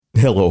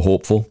Hello,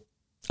 Hopeful.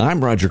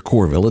 I'm Roger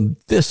Corville, and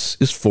this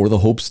is For the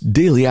Hope's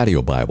Daily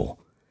Audio Bible.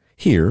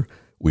 Here,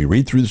 we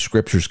read through the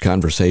Scriptures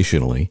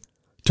conversationally,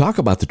 talk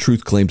about the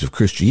truth claims of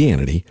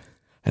Christianity,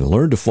 and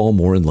learn to fall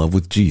more in love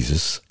with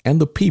Jesus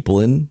and the people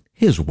in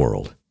His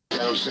world.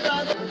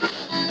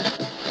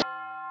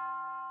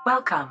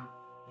 Welcome.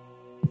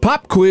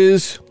 Pop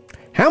quiz.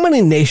 How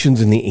many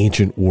nations in the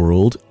ancient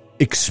world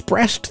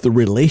expressed the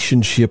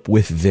relationship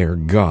with their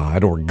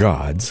god or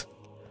gods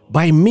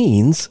by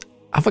means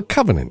of a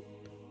covenant?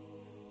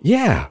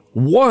 Yeah,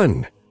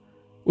 one,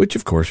 which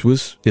of course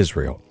was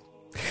Israel.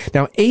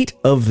 Now, 8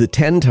 of the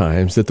 10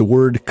 times that the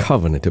word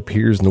covenant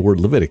appears in the word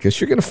Leviticus,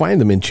 you're going to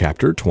find them in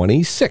chapter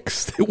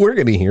 26 that we're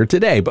going to hear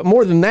today. But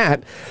more than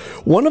that,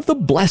 one of the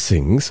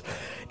blessings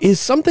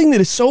is something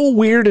that is so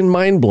weird and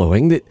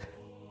mind-blowing that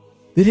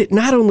it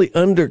not only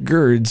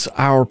undergirds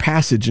our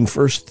passage in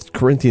 1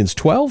 Corinthians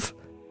 12,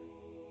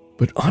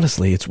 but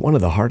honestly, it's one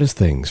of the hardest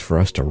things for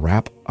us to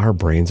wrap our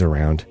brains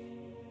around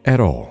at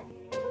all.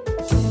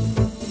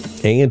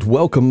 And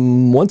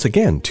welcome once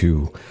again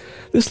to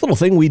this little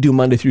thing we do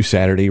Monday through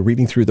Saturday,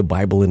 reading through the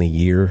Bible in a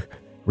year,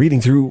 reading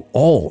through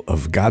all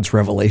of God's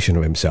revelation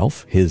of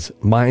Himself, His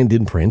mind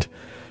in print,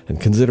 and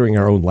considering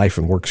our own life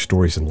and work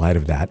stories in light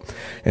of that.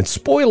 And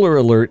spoiler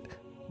alert,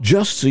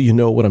 just so you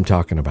know what I'm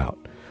talking about,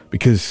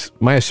 because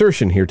my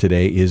assertion here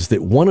today is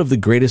that one of the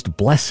greatest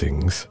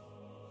blessings,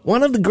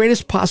 one of the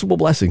greatest possible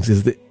blessings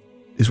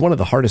is one of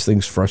the hardest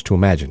things for us to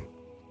imagine.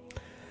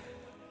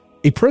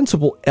 A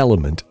principal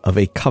element of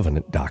a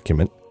covenant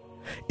document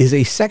is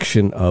a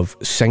section of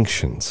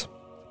sanctions,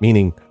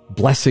 meaning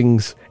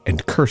blessings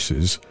and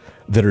curses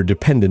that are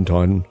dependent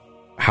on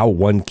how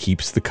one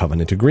keeps the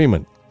covenant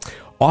agreement.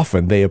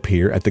 Often they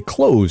appear at the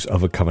close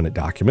of a covenant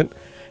document,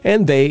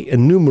 and they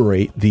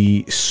enumerate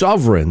the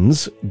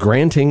sovereign's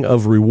granting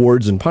of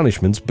rewards and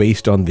punishments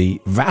based on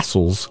the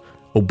vassal's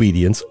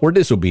obedience or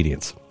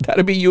disobedience.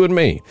 That'd be you and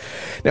me.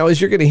 Now, as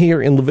you're going to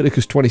hear in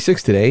Leviticus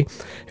 26 today,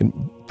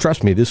 and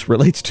trust me, this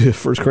relates to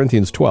 1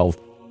 Corinthians 12,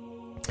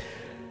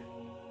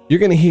 you're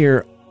going to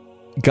hear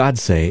God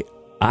say,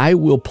 I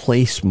will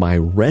place my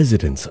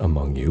residence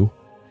among you,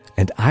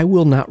 and I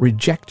will not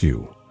reject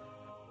you.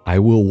 I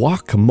will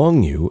walk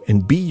among you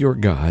and be your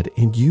God,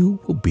 and you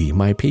will be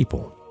my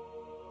people.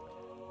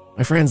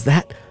 My friends,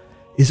 that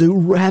is a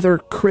rather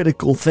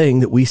critical thing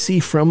that we see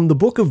from the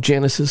book of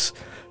Genesis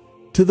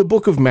to the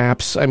book of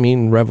maps,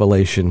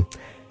 Revelation.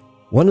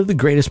 One of the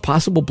greatest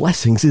possible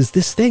blessings is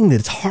this thing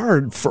that's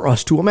hard for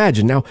us to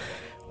imagine. Now,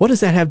 what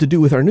does that have to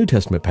do with our New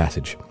Testament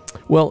passage?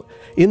 Well,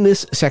 in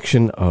this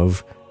section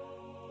of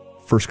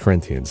 1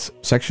 Corinthians,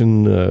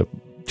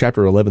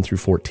 chapter 11 through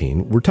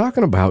 14, we're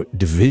talking about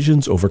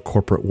divisions over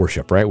corporate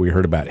worship, right? We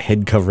heard about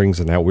head coverings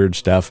and that weird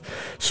stuff,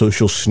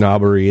 social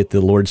snobbery at the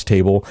Lord's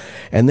table.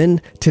 And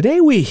then today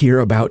we hear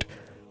about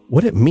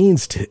what it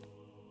means to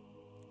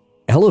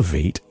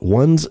elevate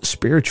one's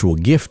spiritual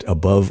gift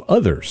above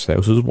others. That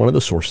was one of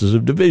the sources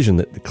of division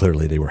that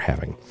clearly they were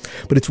having.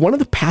 But it's one of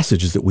the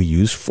passages that we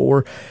use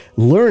for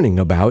learning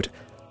about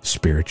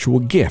spiritual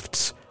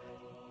gifts.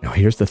 Now,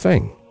 here's the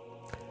thing.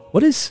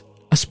 What is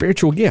a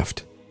spiritual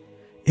gift?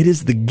 It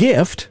is the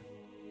gift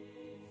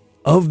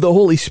of the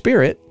Holy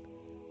Spirit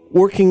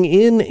working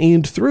in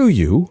and through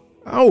you.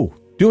 Oh,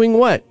 doing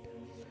what?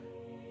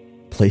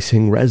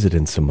 Placing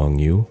residence among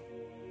you,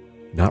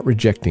 not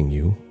rejecting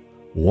you,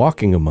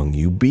 walking among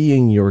you,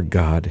 being your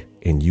God,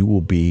 and you will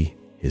be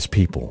His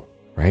people,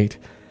 right?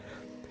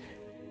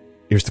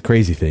 Here's the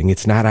crazy thing.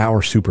 It's not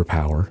our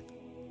superpower,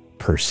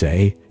 per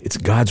se. It's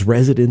God's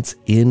residence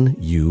in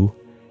you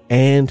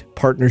and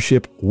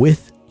partnership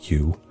with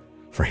you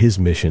for His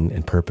mission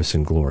and purpose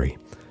and glory.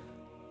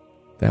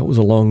 That was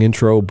a long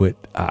intro, but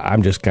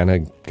I'm just kind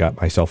of got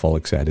myself all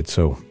excited,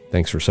 so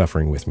thanks for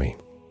suffering with me.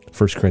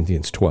 1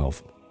 Corinthians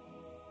 12.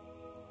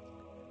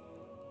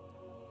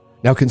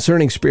 Now,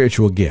 concerning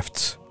spiritual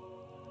gifts,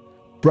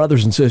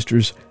 brothers and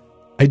sisters,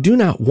 I do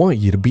not want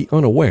you to be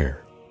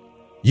unaware.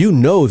 You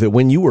know that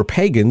when you were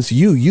pagans,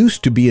 you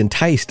used to be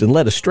enticed and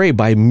led astray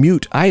by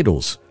mute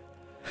idols.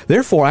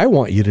 Therefore, I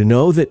want you to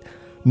know that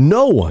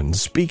no one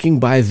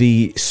speaking by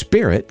the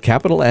Spirit,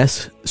 capital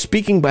S,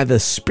 speaking by the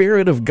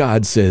Spirit of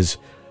God says,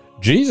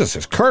 Jesus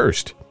is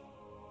cursed.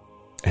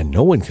 And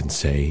no one can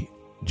say,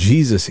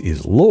 Jesus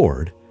is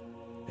Lord,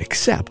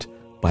 except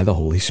by the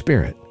Holy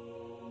Spirit.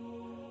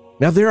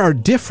 Now, there are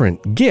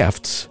different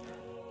gifts,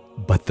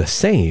 but the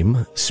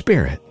same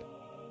Spirit.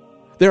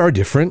 There are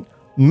different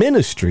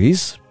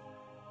ministries,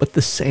 but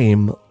the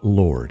same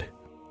Lord.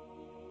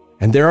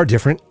 And there are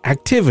different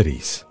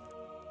activities,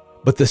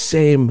 but the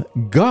same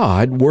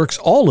God works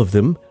all of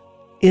them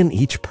in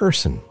each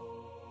person.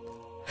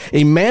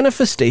 A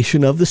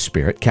manifestation of the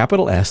Spirit,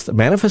 capital S, the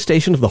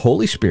manifestation of the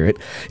Holy Spirit,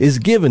 is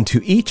given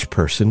to each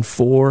person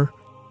for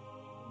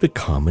the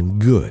common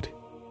good.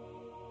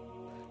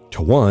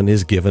 To one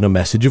is given a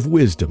message of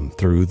wisdom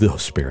through the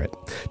Spirit.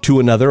 To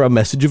another, a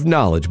message of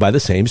knowledge by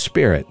the same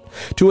Spirit.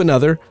 To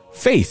another,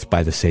 faith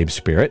by the same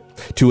Spirit.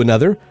 To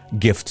another,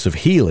 gifts of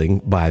healing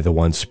by the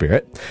one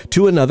Spirit.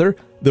 To another,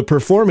 the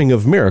performing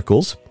of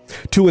miracles.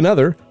 To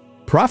another,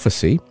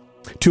 prophecy,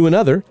 to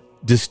another,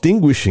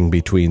 distinguishing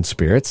between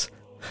spirits,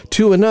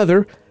 to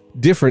another,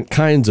 different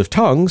kinds of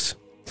tongues,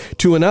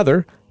 to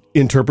another,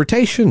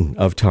 interpretation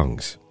of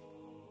tongues.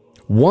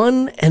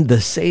 One and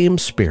the same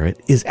Spirit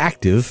is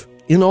active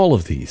in all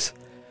of these,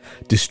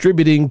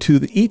 distributing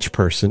to each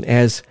person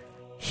as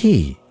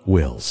He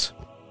wills.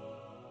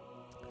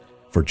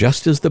 For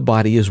just as the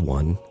body is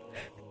one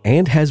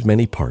and has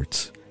many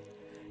parts,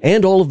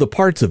 and all of the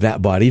parts of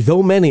that body,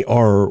 though many,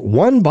 are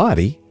one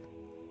body,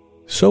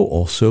 so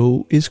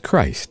also is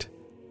Christ.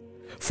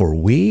 For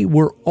we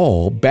were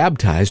all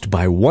baptized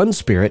by one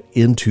Spirit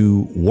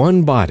into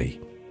one body,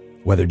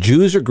 whether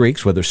Jews or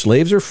Greeks, whether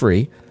slaves or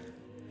free,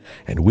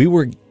 and we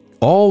were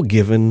all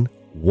given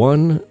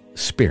one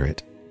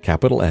Spirit,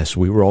 capital S,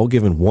 we were all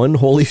given one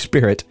Holy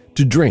Spirit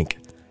to drink.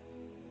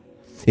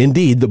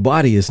 Indeed, the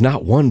body is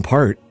not one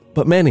part,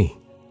 but many.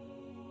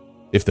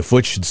 If the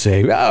foot should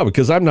say,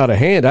 because I'm not a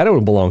hand, I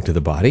don't belong to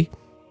the body,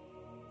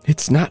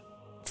 it's not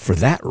for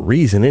that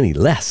reason any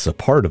less a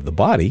part of the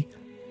body.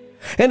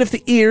 And if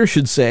the ear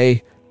should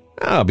say,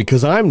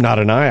 because I'm not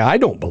an eye, I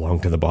don't belong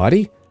to the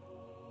body,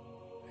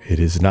 it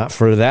is not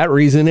for that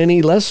reason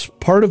any less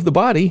part of the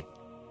body.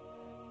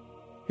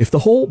 If the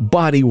whole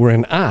body were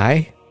an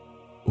eye,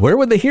 where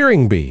would the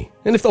hearing be?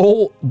 And if the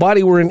whole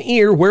body were an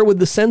ear, where would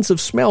the sense of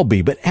smell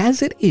be? But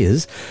as it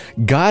is,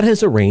 God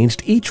has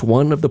arranged each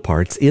one of the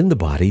parts in the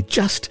body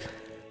just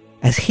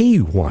as He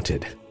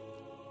wanted.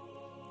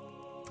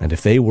 And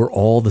if they were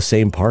all the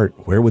same part,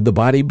 where would the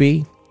body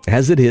be?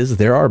 As it is,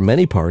 there are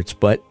many parts,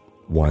 but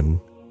one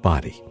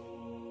body.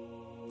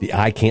 The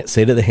eye can't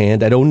say to the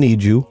hand, I don't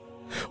need you.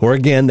 Or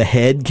again, the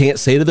head can't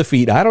say to the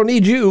feet, I don't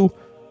need you.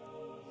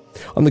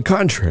 On the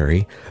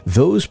contrary,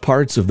 those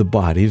parts of the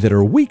body that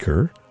are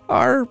weaker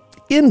are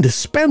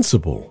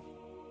indispensable.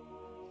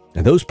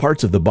 And those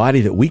parts of the body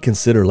that we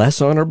consider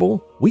less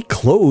honorable, we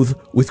clothe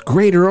with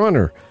greater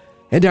honor.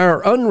 And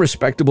our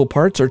unrespectable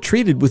parts are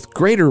treated with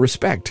greater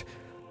respect,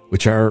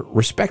 which our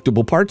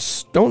respectable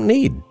parts don't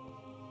need.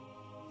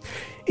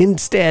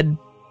 Instead,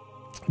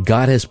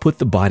 God has put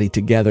the body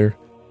together,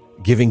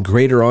 giving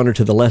greater honor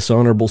to the less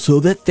honorable, so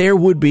that there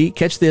would be,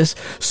 catch this,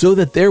 so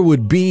that there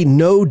would be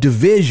no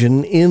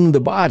division in the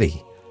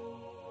body,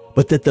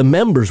 but that the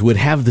members would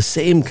have the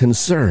same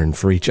concern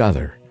for each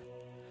other.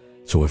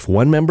 So if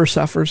one member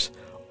suffers,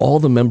 all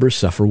the members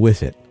suffer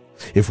with it.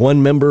 If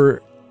one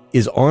member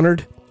is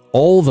honored,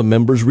 all the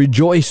members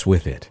rejoice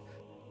with it.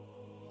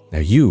 Now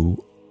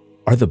you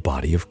are the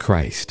body of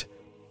Christ,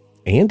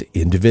 and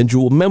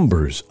individual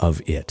members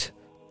of it.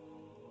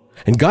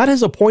 And God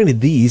has appointed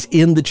these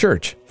in the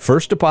church.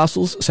 First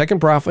apostles, second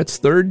prophets,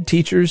 third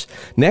teachers,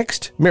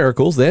 next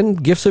miracles, then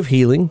gifts of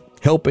healing,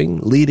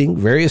 helping, leading,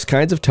 various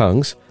kinds of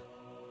tongues.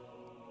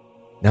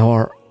 Now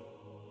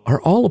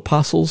are all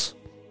apostles?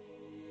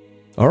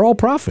 Are all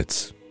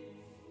prophets?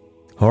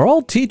 Are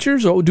all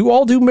teachers? Do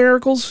all do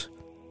miracles?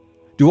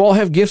 Do all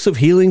have gifts of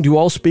healing? Do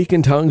all speak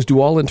in tongues?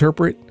 Do all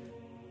interpret?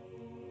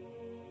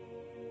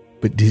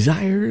 But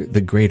desire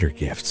the greater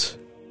gifts,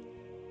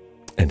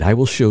 and I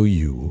will show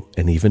you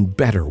an even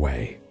better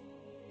way.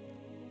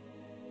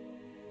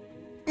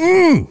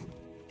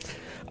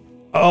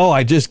 Oh,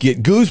 I just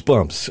get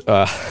goosebumps,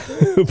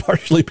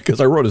 partially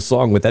because I wrote a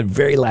song with that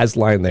very last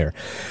line there.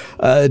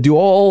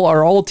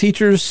 Are all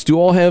teachers? Do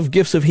all have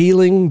gifts of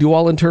healing? Do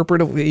all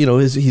interpret?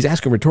 He's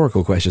asking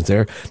rhetorical questions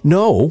there.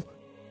 No.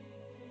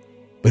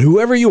 But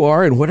whoever you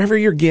are and whatever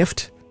your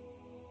gift,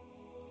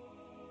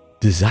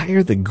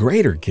 desire the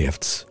greater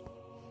gifts,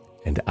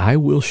 and I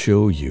will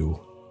show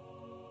you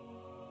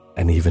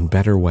an even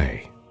better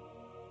way.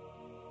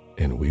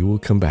 And we will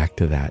come back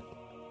to that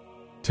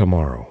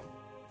tomorrow.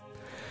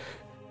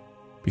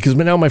 Because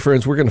now, my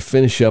friends, we're going to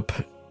finish up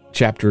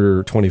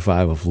chapter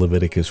 25 of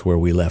Leviticus where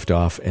we left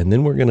off, and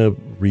then we're going to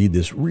read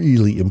this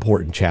really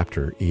important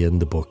chapter in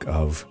the book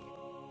of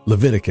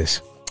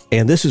Leviticus.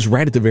 And this is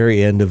right at the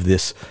very end of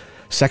this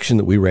section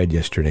that we read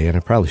yesterday, and I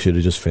probably should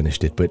have just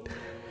finished it, but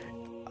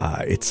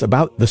it's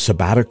about the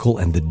sabbatical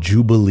and the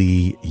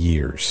Jubilee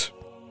years.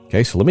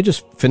 Okay, so let me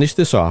just finish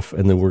this off,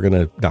 and then we're going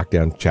to knock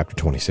down chapter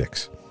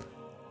 26.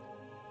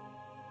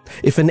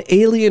 If an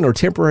alien or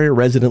temporary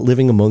resident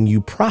living among you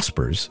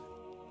prospers,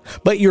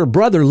 but your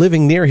brother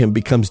living near him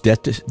becomes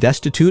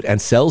destitute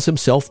and sells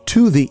himself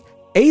to the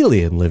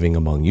alien living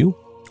among you,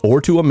 or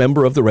to a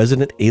member of the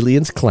resident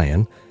alien's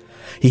clan,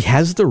 he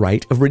has the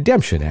right of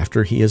redemption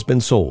after he has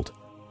been sold.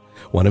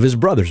 One of his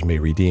brothers may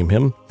redeem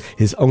him,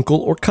 his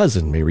uncle or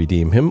cousin may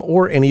redeem him,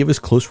 or any of his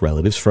close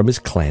relatives from his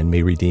clan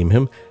may redeem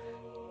him.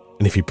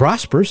 And if he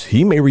prospers,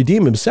 he may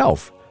redeem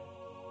himself.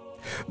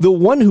 The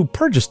one who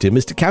purchased him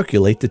is to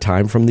calculate the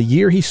time from the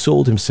year he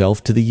sold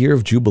himself to the year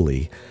of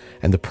Jubilee,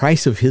 and the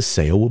price of his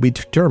sale will be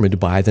determined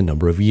by the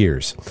number of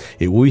years.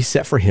 It will be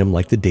set for him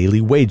like the daily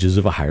wages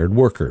of a hired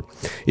worker.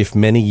 If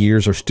many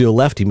years are still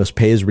left, he must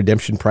pay his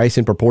redemption price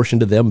in proportion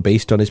to them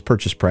based on his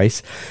purchase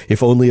price.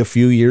 If only a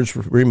few years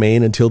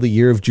remain until the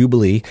year of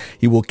Jubilee,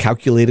 he will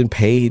calculate and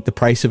pay the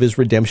price of his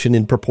redemption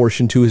in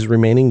proportion to his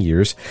remaining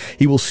years.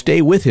 He will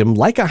stay with him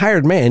like a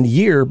hired man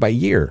year by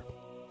year.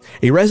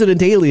 A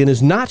resident alien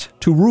is not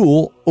to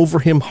rule over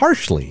him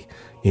harshly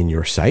in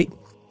your sight.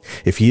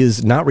 If he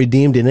is not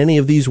redeemed in any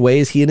of these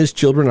ways, he and his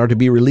children are to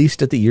be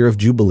released at the year of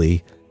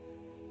Jubilee.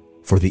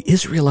 For the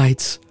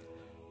Israelites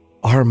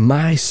are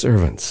my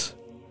servants.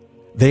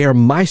 They are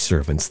my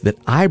servants that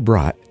I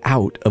brought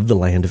out of the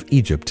land of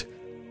Egypt.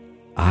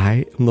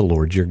 I am the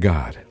Lord your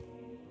God.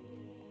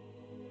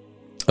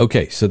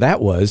 Okay, so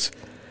that was,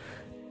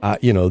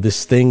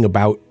 this thing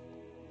about,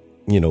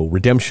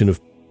 redemption of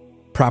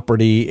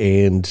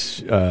property and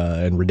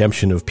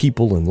redemption of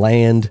people and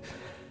land,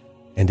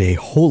 and a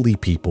holy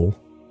people.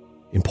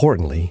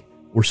 Importantly,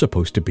 we're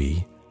supposed to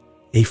be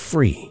a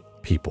free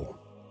people.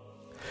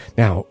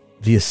 Now,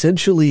 the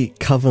essentially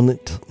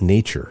covenant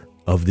nature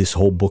of this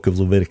whole book of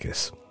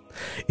Leviticus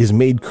is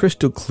made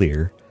crystal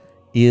clear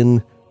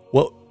in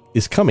what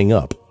is coming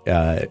up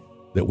that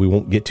we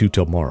won't get to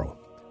tomorrow,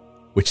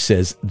 which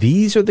says,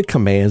 "These are the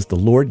commands the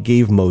Lord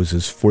gave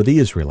Moses for the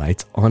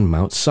Israelites on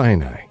Mount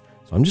Sinai."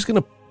 So I'm just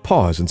going to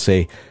pause and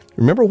say,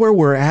 remember where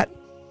we're at?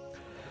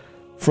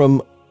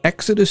 From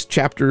Exodus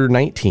chapter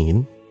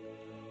 19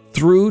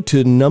 through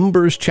to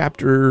Numbers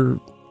chapter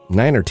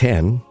 9 or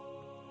 10,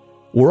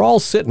 we're all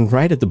sitting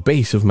right at the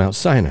base of Mount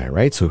Sinai,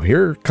 right? So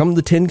here come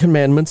the 10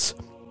 Commandments,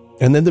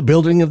 and then the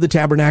building of the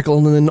tabernacle,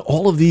 and then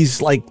all of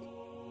these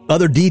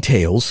other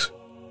details.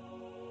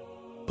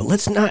 But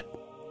let's not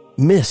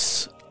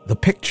miss the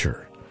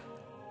picture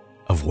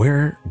of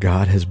where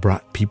God has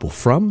brought people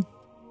from,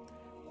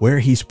 where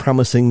he's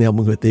promising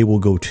them that they will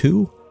go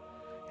to,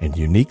 and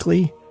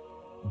uniquely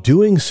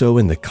doing so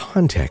in the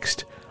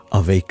context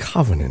of a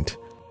covenant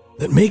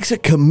that makes a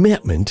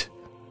commitment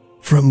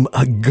from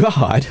a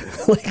God,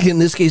 like in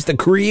this case, the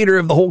creator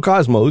of the whole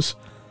cosmos,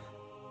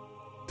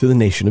 to the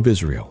nation of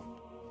Israel.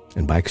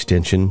 And by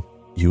extension,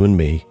 you and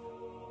me.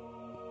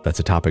 That's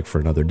a topic for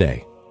another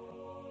day.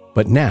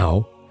 But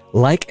now,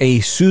 like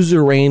a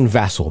suzerain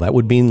vassal, that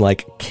would mean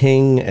like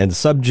king and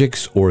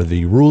subjects, or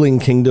the ruling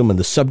kingdom and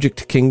the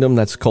subject kingdom,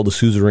 that's called a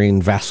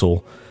suzerain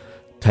vassal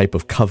type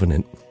of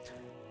covenant.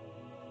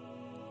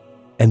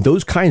 And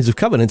those kinds of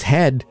covenants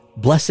had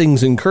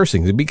blessings and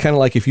cursings. It'd be kind of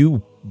like if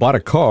you bought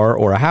a car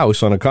or a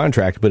house on a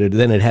contract, but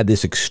then it had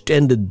this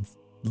extended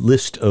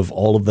list of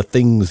all of the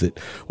things that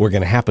were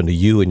going to happen to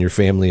you and your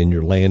family and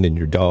your land and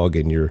your dog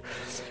and your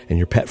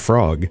pet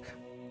frog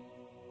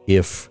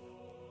if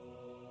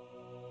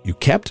you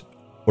kept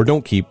or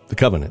don't keep the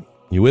covenant.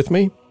 You with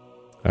me?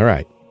 All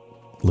right.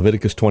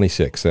 Leviticus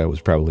 26. That was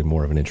probably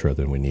more of an intro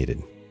than we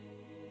needed.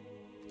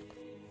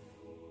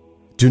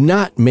 Do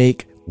not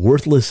make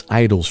worthless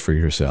idols for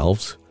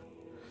yourselves.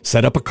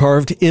 Set up a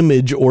carved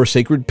image or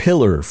sacred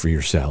pillar for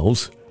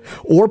yourselves,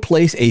 or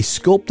place a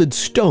sculpted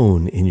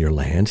stone in your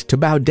land to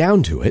bow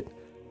down to it.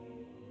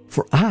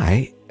 For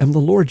I am the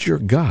Lord your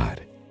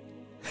God.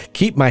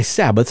 Keep my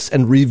Sabbaths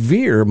and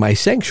revere my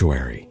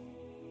sanctuary.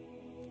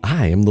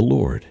 I am the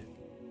Lord.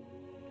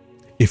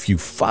 If you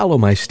follow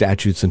my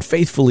statutes and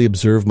faithfully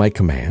observe my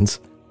commands,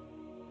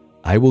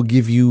 I will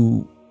give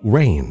you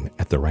rain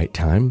at the right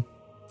time,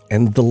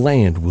 and the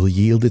land will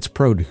yield its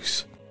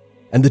produce,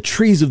 and the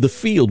trees of the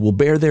field will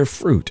bear their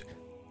fruit.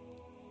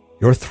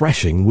 Your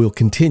threshing will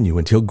continue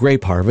until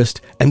grape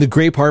harvest, and the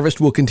grape harvest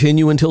will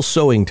continue until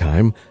sowing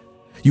time.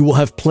 You will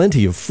have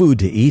plenty of food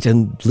to eat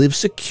and live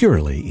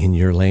securely in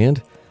your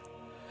land.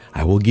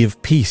 I will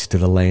give peace to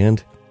the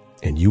land,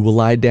 and you will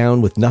lie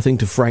down with nothing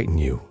to frighten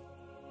you.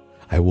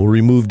 I will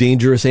remove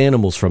dangerous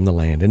animals from the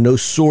land, and no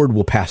sword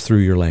will pass through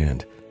your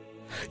land.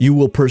 You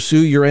will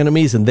pursue your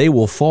enemies, and they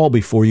will fall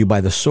before you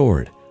by the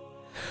sword.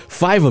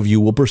 5 of you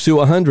will pursue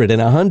 100,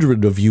 and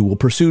 100 of you will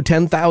pursue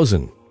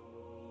 10,000.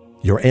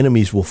 Your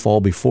enemies will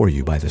fall before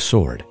you by the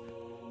sword.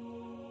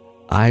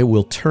 I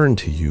will turn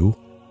to you,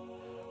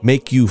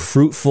 make you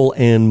fruitful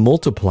and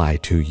multiply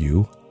to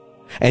you,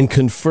 and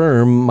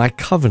confirm my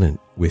covenant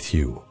with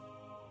you.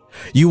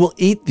 You will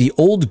eat the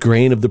old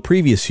grain of the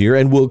previous year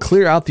and will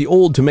clear out the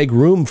old to make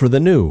room for the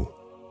new.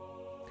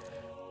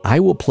 I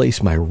will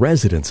place my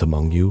residence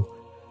among you,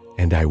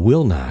 and I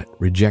will not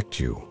reject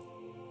you.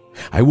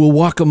 I will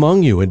walk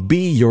among you and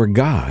be your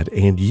God,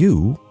 and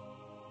you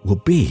will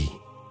be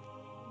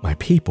my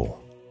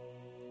people.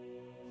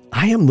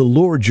 I am the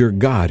Lord your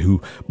God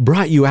who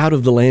brought you out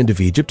of the land of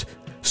Egypt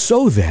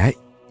so that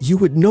you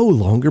would no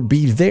longer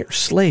be their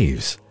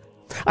slaves.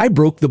 I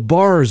broke the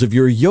bars of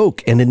your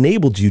yoke and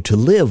enabled you to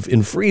live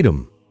in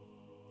freedom.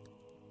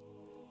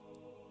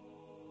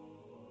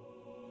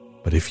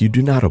 But if you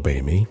do not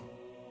obey me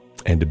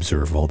and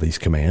observe all these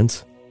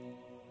commands,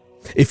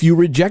 if you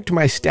reject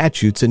my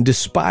statutes and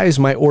despise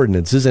my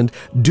ordinances and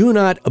do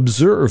not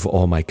observe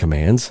all my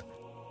commands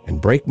and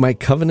break my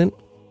covenant,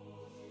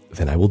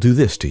 then I will do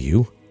this to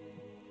you.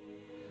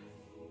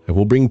 I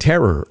will bring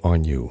terror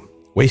on you,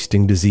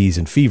 wasting disease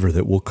and fever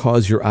that will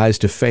cause your eyes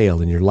to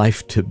fail and your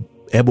life to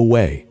ebb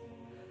away.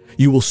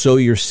 You will sow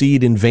your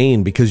seed in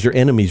vain because your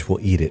enemies will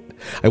eat it.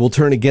 I will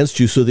turn against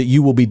you so that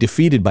you will be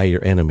defeated by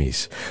your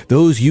enemies.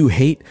 Those you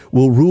hate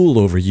will rule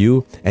over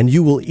you, and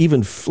you will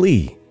even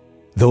flee,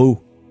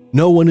 though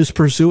no one is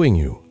pursuing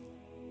you.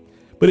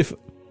 But if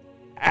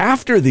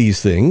after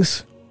these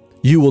things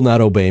you will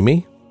not obey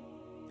me,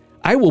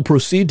 I will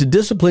proceed to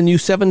discipline you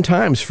 7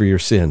 times for your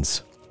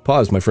sins.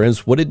 Pause, my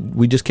friends. What did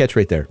we just catch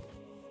right there?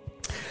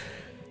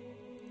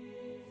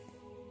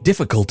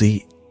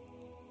 Difficulty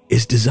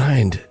is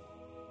designed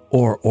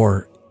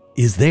or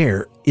is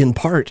there in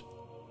part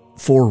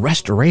for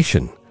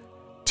restoration,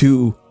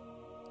 to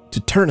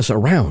turn us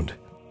around,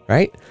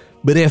 right?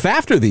 But if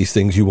after these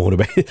things you won't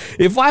obey,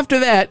 if after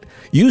that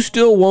you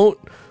still won't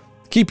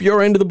keep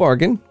your end of the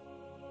bargain,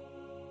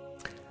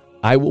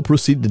 I will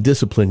proceed to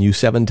discipline you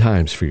 7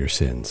 times for your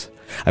sins.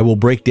 I will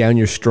break down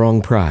your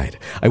strong pride.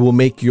 I will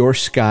make your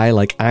sky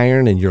like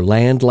iron and your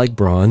land like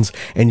bronze,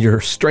 and your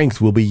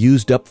strength will be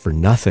used up for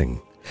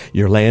nothing.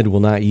 Your land will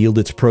not yield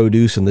its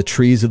produce, and the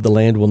trees of the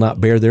land will not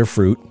bear their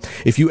fruit.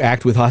 If you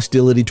act with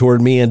hostility toward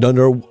me and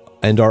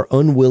are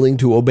unwilling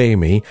to obey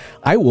me,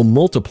 I will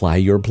multiply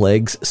your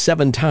plagues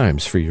 7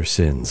 times for your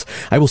sins.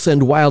 I will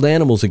send wild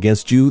animals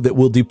against you that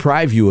will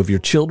deprive you of your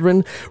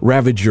children,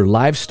 ravage your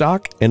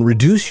livestock, and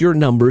reduce your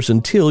numbers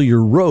until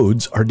your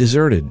roads are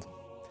deserted.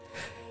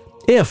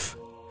 If,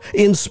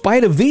 in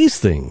spite of these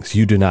things,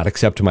 you do not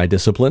accept my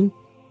discipline,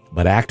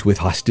 but act with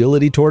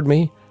hostility toward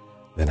me,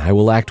 then I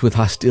will act with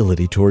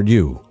hostility toward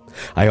you.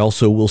 I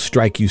also will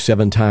strike you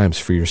 7 times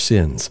for your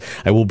sins.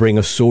 I will bring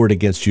a sword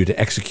against you to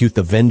execute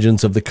the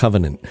vengeance of the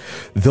covenant.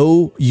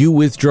 Though you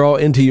withdraw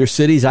into your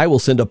cities, I will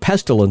send a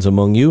pestilence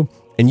among you,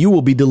 and you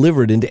will be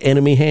delivered into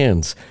enemy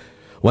hands.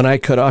 When I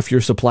cut off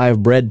your supply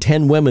of bread,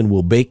 10 women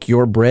will bake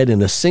your bread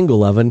in a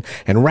single oven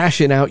and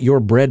ration out your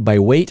bread by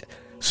weight,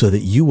 so that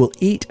you will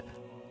eat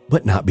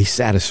but not be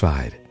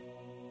satisfied.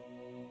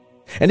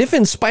 And if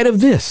in spite of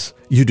this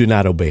you do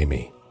not obey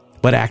me,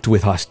 but act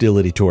with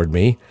hostility toward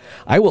me,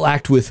 I will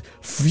act with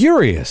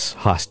furious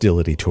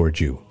hostility toward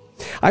you.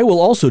 I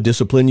will also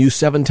discipline you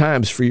 7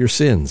 times for your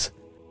sins.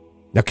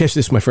 Now catch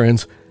this, my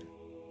friends.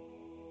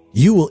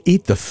 You will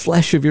eat the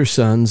flesh of your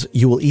sons.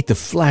 You will eat the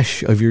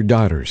flesh of your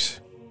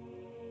daughters.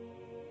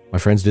 My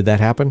friends, did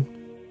that happen?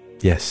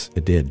 Yes,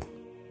 it did.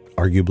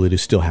 Arguably, it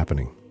is still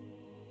happening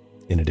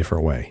in a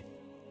different way.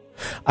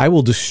 I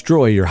will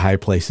destroy your high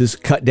places,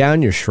 cut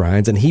down your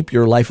shrines, and heap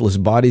your lifeless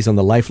bodies on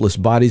the lifeless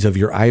bodies of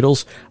your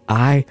idols.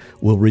 I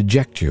will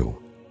reject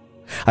you.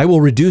 I will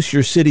reduce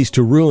your cities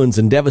to ruins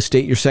and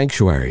devastate your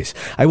sanctuaries.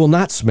 I will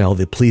not smell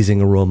the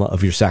pleasing aroma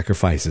of your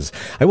sacrifices.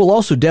 I will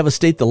also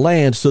devastate the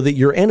land so that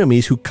your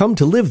enemies who come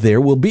to live there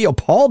will be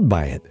appalled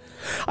by it.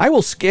 I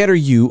will scatter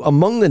you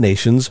among the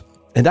nations,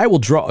 and I will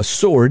draw a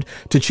sword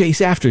to chase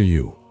after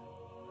you.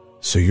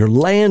 So your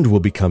land will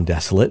become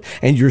desolate,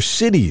 and your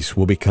cities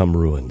will become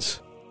ruins.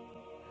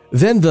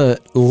 Then the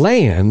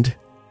land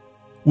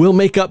will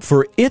make up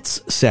for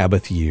its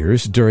Sabbath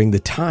years during the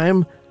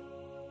time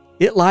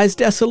it lies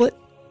desolate,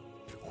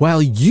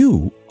 while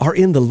you are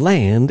in the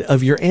land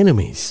of your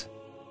enemies.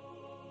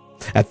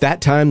 At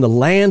that time the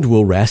land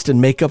will rest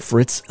and make up for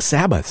its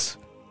Sabbaths.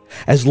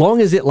 As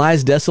long as it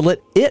lies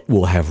desolate, it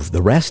will have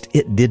the rest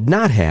it did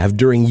not have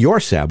during your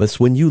Sabbaths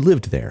when you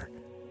lived there.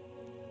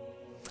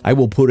 I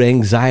will put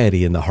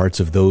anxiety in the hearts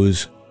of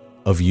those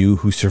of you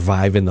who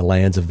survive in the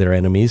lands of their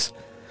enemies.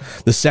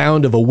 The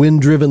sound of a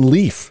wind-driven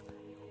leaf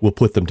will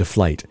put them to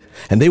flight,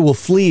 and they will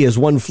flee as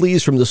one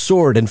flees from the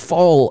sword and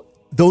fall,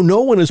 though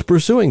no one is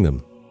pursuing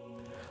them.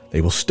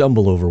 They will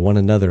stumble over one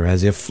another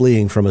as if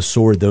fleeing from a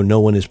sword, though no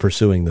one is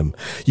pursuing them.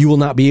 You will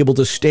not be able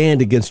to stand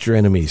against your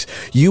enemies.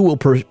 You will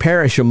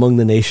perish among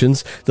the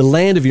nations. The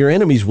land of your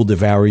enemies will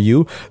devour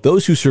you.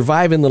 Those who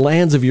survive in the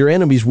lands of your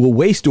enemies will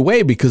waste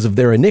away because of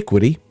their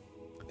iniquity.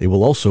 They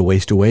will also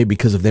waste away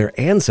because of their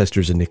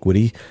ancestors'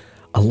 iniquity,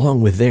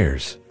 along with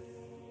theirs.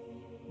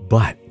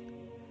 But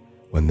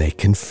when they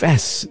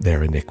confess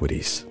their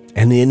iniquities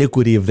and the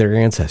iniquity of their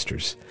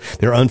ancestors,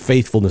 their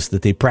unfaithfulness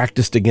that they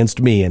practiced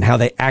against me, and how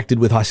they acted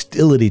with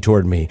hostility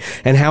toward me,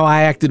 and how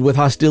I acted with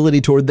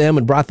hostility toward them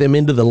and brought them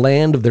into the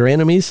land of their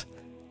enemies,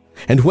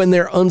 and when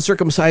their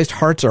uncircumcised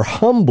hearts are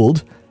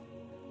humbled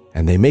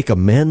and they make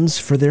amends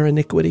for their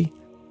iniquity,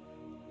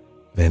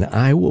 then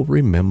I will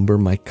remember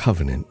my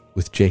covenant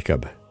with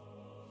Jacob.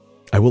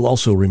 I will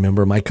also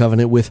remember my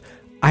covenant with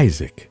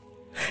Isaac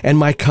and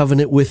my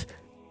covenant with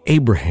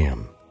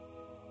Abraham,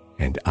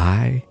 and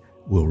I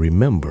will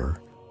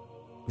remember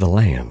the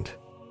land.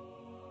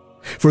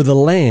 For the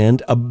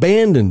land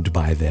abandoned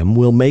by them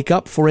will make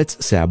up for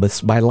its Sabbaths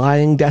by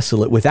lying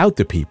desolate without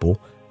the people,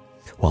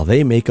 while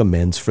they make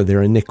amends for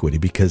their iniquity,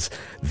 because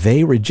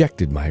they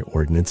rejected my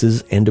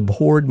ordinances and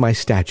abhorred my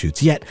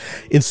statutes. Yet,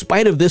 in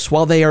spite of this,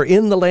 while they are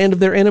in the land of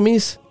their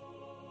enemies,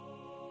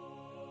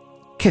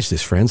 catch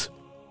this, friends,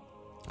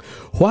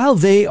 while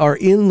they are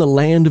in the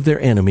land of their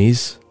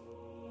enemies,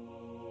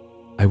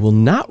 I will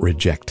not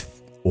reject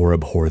or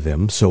abhor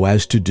them so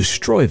as to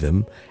destroy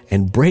them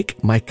and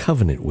break my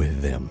covenant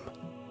with them,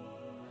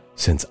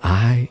 since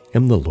I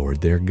am the Lord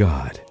their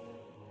God.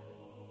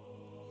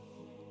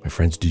 My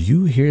friends, do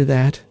you hear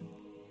that?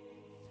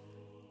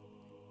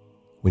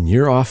 When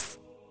you're off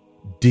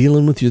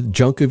dealing with the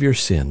junk of your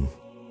sin,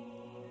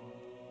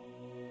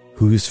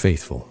 who is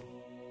faithful?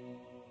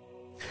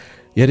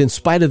 Yet in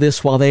spite of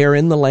this, while they are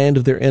in the land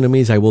of their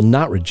enemies, I will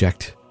not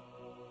reject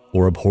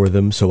or abhor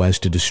them so as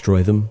to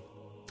destroy them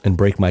and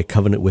break my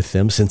covenant with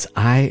them, since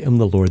I am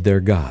the Lord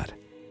their God.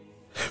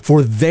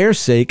 For their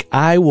sake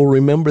I will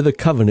remember the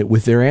covenant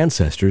with their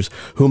ancestors,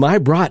 whom I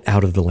brought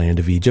out of the land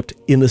of Egypt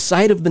in the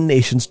sight of the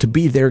nations to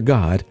be their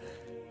God.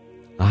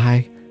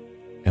 I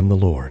am the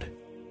Lord.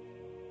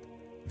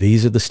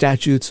 These are the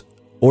statutes,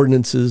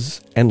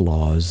 ordinances, and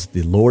laws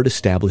the Lord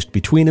established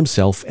between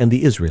himself and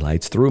the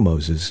Israelites through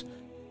Moses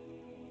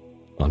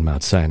on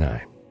Mount Sinai.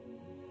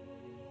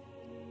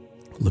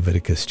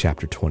 Leviticus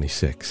chapter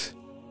 26.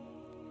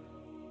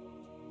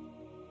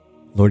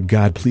 Lord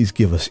God, please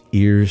give us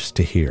ears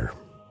to hear.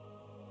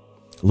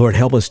 Lord,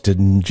 help us to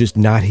just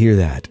not hear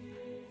that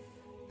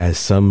as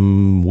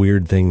some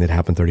weird thing that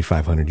happened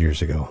 3,500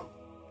 years ago.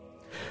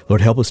 Lord,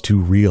 help us to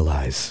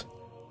realize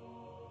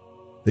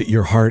that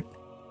your heart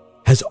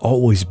has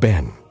always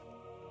been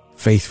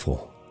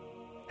faithful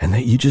and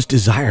that you just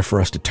desire for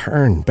us to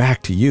turn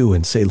back to you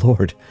and say,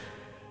 Lord,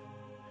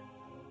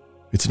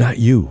 it's not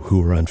you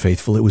who were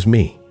unfaithful, it was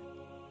me.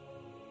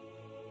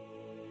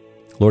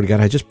 Lord God,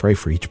 I just pray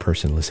for each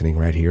person listening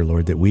right here,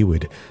 Lord, that we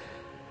would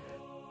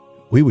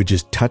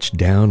just touch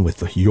down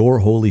with your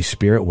Holy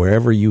Spirit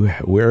wherever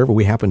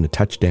we happen to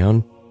touch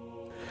down.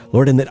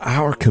 Lord, and that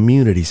our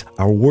communities,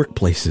 our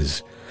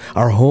workplaces,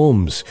 our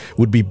homes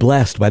would be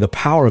blessed by the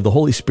power of the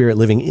Holy Spirit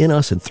living in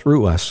us and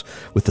through us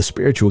with the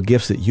spiritual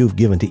gifts that you've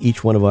given to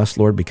each one of us,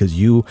 Lord, because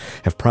you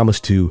have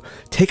promised to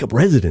take up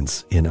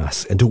residence in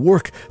us and to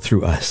work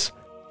through us.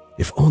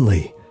 If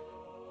only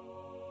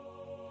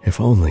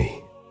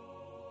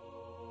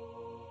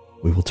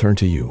we will turn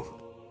to you.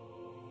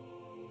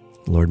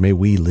 Lord, may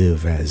we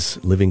live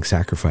as living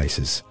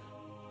sacrifices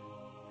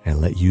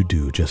and let you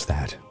do just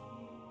that.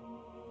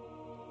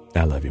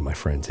 I love you, my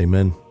friends.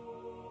 Amen.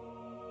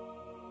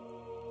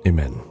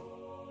 Amen.